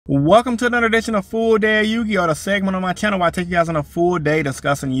Welcome to another edition of Full Day Yu-Gi-Oh, the segment on my channel where I take you guys on a full day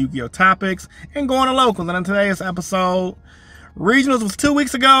discussing Yu-Gi-Oh topics and going to locals. And in today's episode, regionals was 2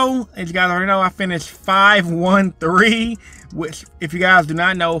 weeks ago. As you guys already know, I finished 5-1-3, which, if you guys do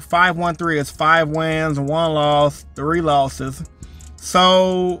not know, 5-1-3 is 5 wins, 1 loss, 3 losses.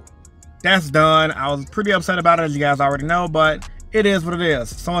 So that's done. I was pretty upset about it, as you guys already know, but it is what it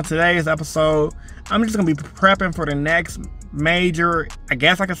is. So in today's episode, I'm just going to be prepping for the next major, I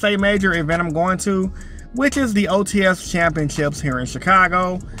guess I could say major event I'm going to, which is the OTS Championships here in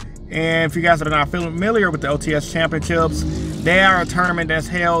Chicago. And if you guys are not familiar with the OTS Championships, they are a tournament that's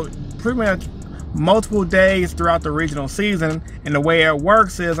held pretty much multiple days throughout the regional season. And the way it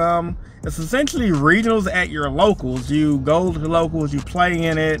works is it's essentially regionals at your locals. You go to the locals, you play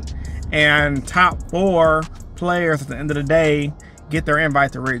in it, and top 4 players at the end of the day get their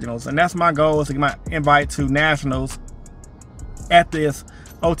invite to regionals. And that's my goal, is to get my invite to nationals at this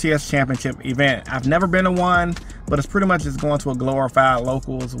OTS Championship event. I've never been to one, but it's pretty much just going to a glorified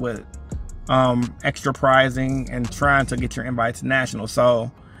locals with extra prizing and trying to get your invite to nationals.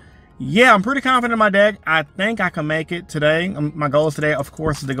 So yeah, I'm pretty confident in my deck. I think I can make it today. My goal is today, of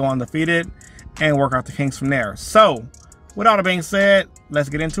course, is to go undefeated and work out the kinks from there. So with all that being said, let's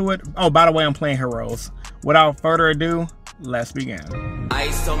get into it. Oh, by the way, I'm playing heroes. Without further ado, let's begin.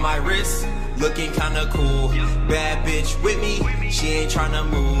 Ice on my wrist, looking kinda cool. Bad bitch with me, she ain't tryna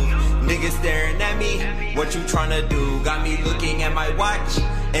move. Niggas staring at me, what you tryna do? Got me looking at my watch,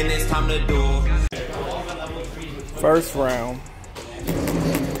 and it's time to duel. First round.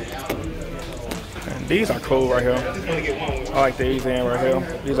 And these are cool right here. I like these in right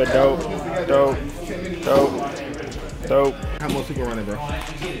here. These are dope, dope, dope, dope. How most people running, bro?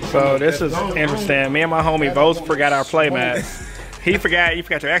 So this is interesting. Me and my homie both forgot our play match. You forgot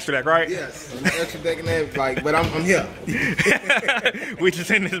your extra deck, right? Yes, my extra deck and that, like, but I'm here. We just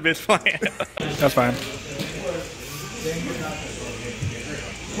in this bitch playing. That's fine.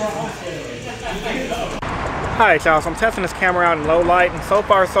 Alright, y'all, so I'm testing this camera out in low light, and so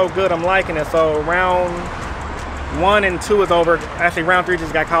far so good. I'm liking it. So round 1 and 2 is over. Actually, round 3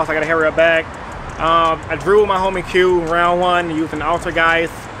 just got called, so I gotta hurry up back. I drew with my homie Q round 1 using Altergeist,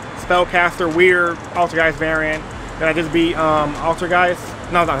 Spellcaster, weird Altergeist variant. Then I just beat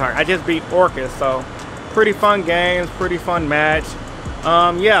Altergeist. No, sorry, I just beat Orcus. So pretty fun games, pretty fun match.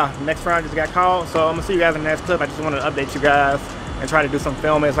 Yeah, next round just got called. So I'm gonna see you guys in the next clip. I just wanted to update you guys and try to do some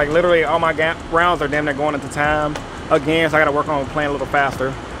filming. It's like literally all my rounds are damn near going into time again, so I gotta work on playing a little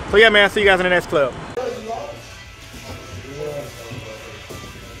faster. So yeah, man, see you guys in the next clip.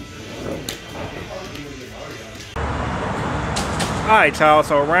 Alright, y'all,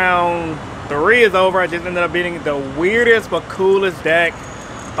 so round 3 is over. I just ended up beating the weirdest but coolest deck,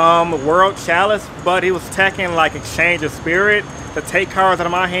 World Chalice, but he was teching like Exchange of Spirit to take cards out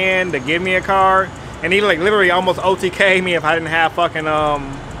of my hand to give me a card, and he like literally almost OTK'd me if I didn't have fucking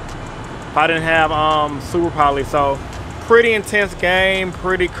Super Poly. So pretty intense game,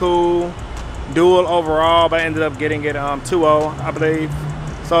 pretty cool duel overall, but I ended up getting it 2-0, I believe.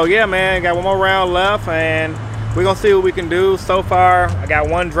 So yeah, man, got one more round left, and we're gonna see what we can do. So far, I got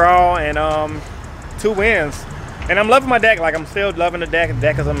 1 draw and 2 wins. And I'm loving my deck. Like, I'm still loving the deck. The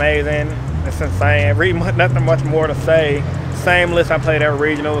deck is amazing. It's insane. Really nothing much more to say. Same list I played at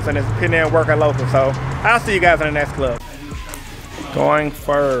regionals, and it's hitting in work at local. So I'll see you guys in the next clip. Going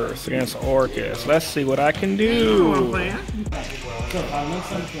first against Orcus. Let's see what I can do. The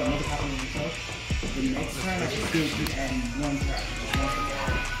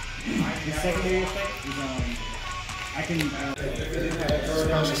secondary effect is I can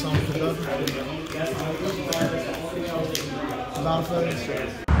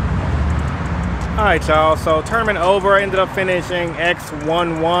Alright, y'all, so tournament over. I ended up finishing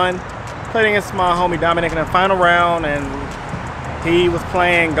X1-1. Played against my homie Dominic in the final round, and he was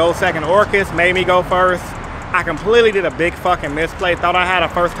playing go second Orcus, made me go first. I completely did a big fucking misplay. Thought I had a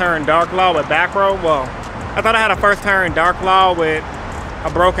first turn Dark Claw with back row. Well, I thought I had a first turn Dark Claw with a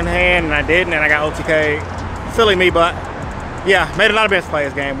broken hand, and I didn't, and I got OTK'd. Silly me, but yeah, made a lot of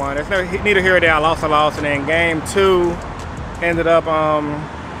misplays game 1. There's neither here or there. I lost, and then game 2 ended up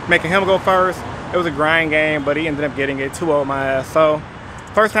making him go first. It was a grind game, but he ended up getting it 2-0 my ass. So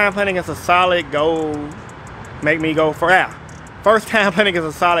first time playing against a solid go, make me go for first time playing against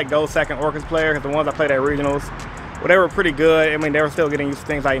a solid go second Orcus player, because the ones I played at regionals, well, they were pretty good. I mean, they were still getting used to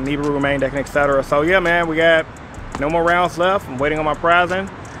things like Nibiru main deck and etc. So yeah, man, we got no more rounds left. I'm waiting on my prizing.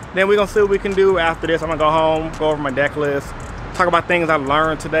 Then we're gonna see what we can do after this. I'm gonna go home, go over my deck list, talk about things I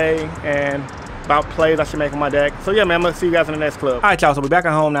learned today, and about plays I should make on my deck. So yeah, man, I'm gonna see you guys in the next clip. All right, y'all, so we're back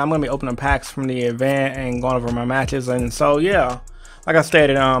at home now. I'm gonna be opening packs from the event and going over my matches. And so yeah, like I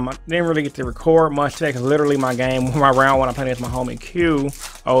stated, I didn't really get to record much today because literally my round one, I played against my homie Q,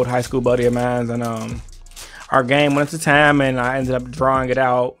 old high school buddy of mine, and our game went into time, and I ended up drawing it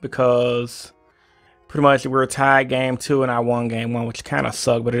out because pretty much we were tied game 2, and I won game 1, which kind of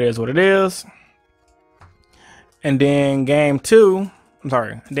sucked, but it is what it is. And then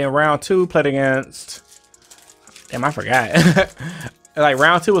and then round 2 played against, damn, I forgot. Like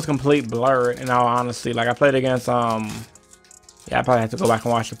round 2 was complete blur, in all honesty. Like I played against yeah, I probably have to go back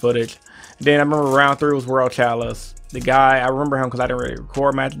and watch the footage. And then I remember round 3 was World Championship. The guy, I remember him because I didn't really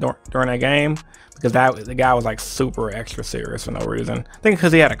record match during that game, because the guy was like super extra serious for no reason. I think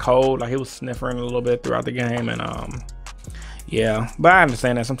because he had a cold, like he was sniffing a little bit throughout the game, and yeah. But I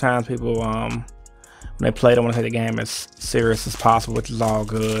understand that sometimes people when they play, they want to take the game as serious as possible, which is all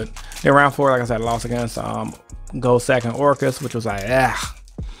good. Then round 4, like I said, I lost against Go Second Orcus, which was like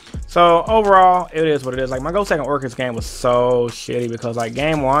So overall, it is what it is. Like my Go Second Orcus game was so shitty because like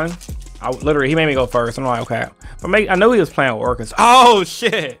game 1, he made me go first. I'm like, okay, but I knew he was playing with Orcus. Oh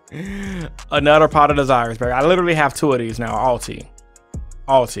shit! Another pot of desires, baby. I literally have 2 of these now.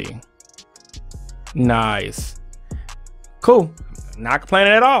 Alti. Nice. Cool. Not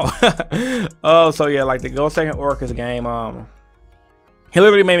complaining at all. Oh, so yeah, like the Go Second Orcus game. He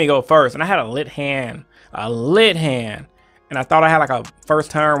literally made me go first, and I had a lit hand. And I thought I had like a first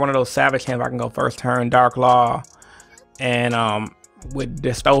turn, one of those savage hands where I can go first turn, Dark Law, and with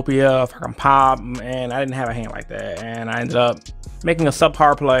Dystopia, if I can pop, and I didn't have a hand like that. And I ended up making a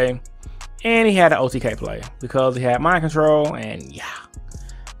subpar play, and he had an OTK play because he had mind control, and yeah,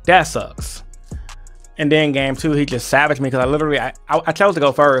 that sucks. And then game 2, he just savaged me because I chose to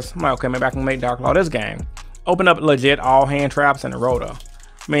go first. I'm like, okay, maybe I can make Dark Law this game. Opened up legit all hand traps and a Rota.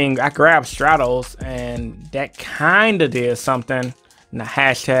 I mean, I grabbed Stratos, and that kind of did something.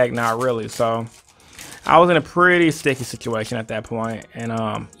 Hashtag not really. So I was in a pretty sticky situation at that point. And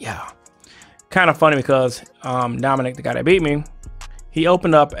yeah, kind of funny because Dominic, the guy that beat me, he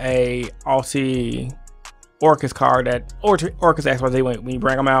opened up a Alti Orcus card that Orcus XYZ, when you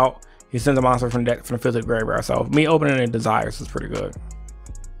bring him out, he sends a monster from the deck from the physical graveyard. So me opening it in Desires is pretty good.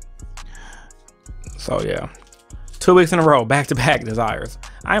 So yeah, 2 weeks in a row, back-to-back Desires.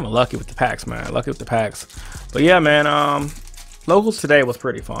 I am lucky with the packs, man. Lucky with the packs. But yeah, man, locals today was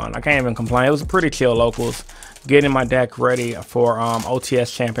pretty fun. I can't even complain. It was a pretty chill locals. Getting my deck ready for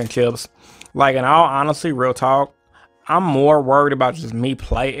OTS Championships. Like, in all honesty, real talk, I'm more worried about just me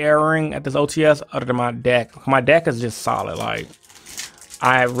play erroring at this OTS other than my deck. My deck is just solid. Like,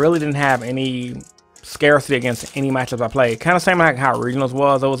 I really didn't have any scarcity against any matchups I played. Kind of same like how regionals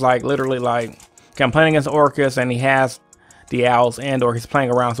was. It was like literally like, okay, I'm playing against Orcus and he has the Owls, and or he's playing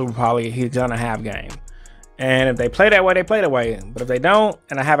around Super Poly, he's gonna have game. And if they play that way, they play that way. But if they don't,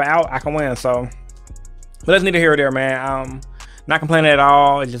 and I have an out, I can win. So, but that's neither here or there, man. Not complaining at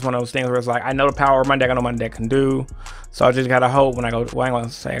all. It's just one of those things where it's like, I know the power of my deck, I know what my deck can do. So I just gotta hope when I go, well, I ain't gonna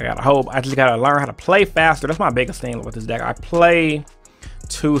say I gotta hope. I just gotta learn how to play faster. That's my biggest thing with this deck. I play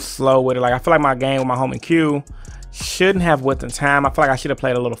too slow with it. Like, I feel like my game with my homie Q shouldn't have width and time. I feel like I should have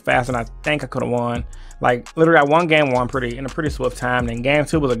played a little faster, and I think I could have won. Like, literally, I won game 1 in a pretty swift time. Then game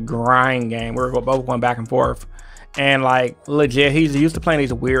 2 was a grind game. We were both going back and forth. And like, legit, he's used to playing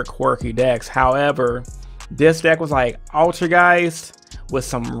these weird, quirky decks. However, this deck was like Altergeist with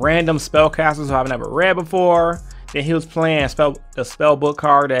some random spellcasters who I've never read before. Then he was playing the spell book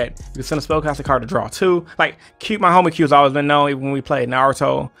card that you can send a spellcaster card to draw 2. Like, my homie Q's always been known, even when we played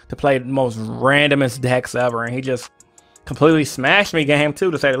Naruto, to play the most randomest decks ever. And he just completely smashed me game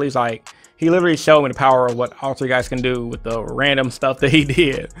 2, to say the least. Like, he literally showed me the power of what Altergeist can do with the random stuff that he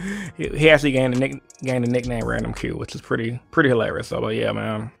did. He actually gained the nickname Random Q, which is pretty hilarious. So, but yeah,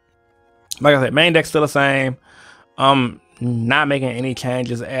 man. Like I said, main deck's still the same. Not making any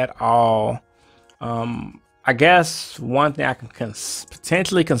changes at all. I guess one thing I can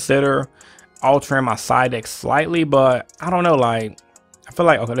potentially consider altering my side deck slightly, but I don't know. Like, I feel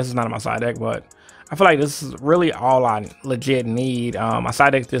like, okay, this is not my side deck, but I feel like this is really all I legit need. My side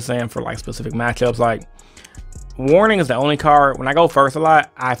deck this in for like specific matchups. Like, Warning is the only card, when I go first a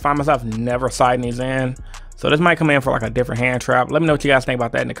lot, I find myself never siding these in. So this might come in for like a different hand trap. Let me know what you guys think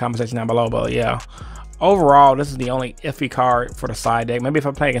about that in the comment section down below. But yeah, overall, this is the only iffy card for the side deck. Maybe if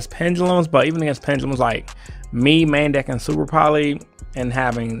I play against Pendulums, but even against Pendulums, like me main decking Super Poly and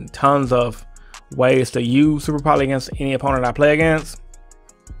having tons of ways to use Super Poly against any opponent I play against,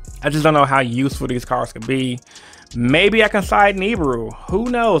 I just don't know how useful these cards could be. Maybe I can side Nibiru. Who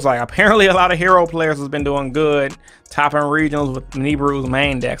knows? Like, apparently a lot of hero players has been doing good topping regionals with Nibiru's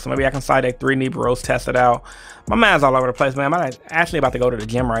main deck. So maybe I can side deck 3 Nibirus, test it out. My mind's all over the place, man. I'm actually about to go to the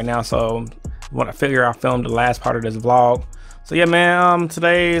gym right now, so I want to figure out film the last part of this vlog. So yeah, man,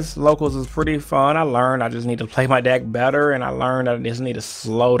 today's locals is pretty fun. I learned I just need to play my deck better, and I learned that I just need to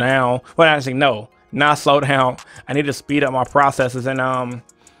slow down. Well, actually, no, not slow down. I need to speed up my processes, and I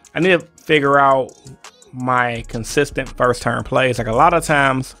need to figure out my consistent first turn plays. Like a lot of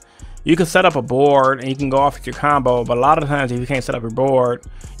times, you can set up a board and you can go off with your combo, but a lot of times if you can't set up your board,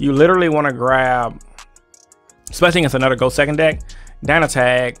 you literally want to grab, especially against another go second deck,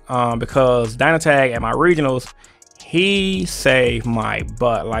 Dynatag, because Dynatag at my regionals, he saved my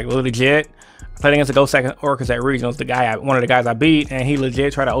butt, like legit. I played against a go second Orcus at regionals, one of the guys I beat, and he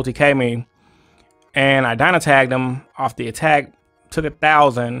legit tried to OTK me, and I Dynatagged him off the attack, took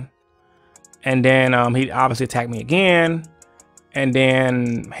 1,000, and then he obviously attacked me again, and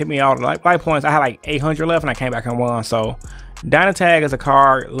then hit me all the life points. I had like 800 left, and I came back and won. So Dynatag is a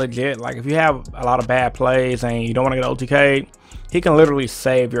card legit. Like if you have a lot of bad plays and you don't want to get OTK'd, he can literally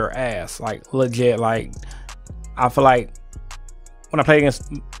save your ass, like legit. Like I feel like when I play against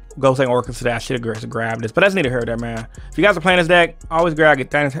Ghost and Orcus today, I should have grabbed this, but that's neither here nor there, man. If you guys are playing this deck, always grab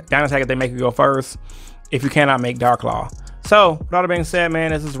Dynatag if they make you go first, if you cannot make Dark Claw. So with all that being said,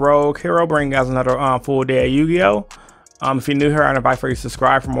 man, this is Rogue Hero bringing you guys another full day of Yu-Gi-Oh! If you're new here, I invite for you to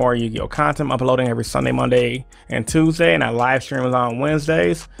subscribe for more Yu-Gi-Oh! Content. I'm uploading every Sunday, Monday, and Tuesday, and I live stream on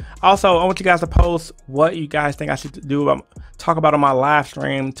Wednesdays. Also, I want you guys to post what you guys think I should talk about on my live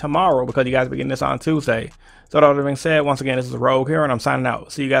stream tomorrow, because you guys will be getting this on Tuesday. So with all that being said, once again, this is Rogue here, and I'm signing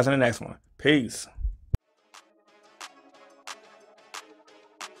out. See you guys in the next one. Peace.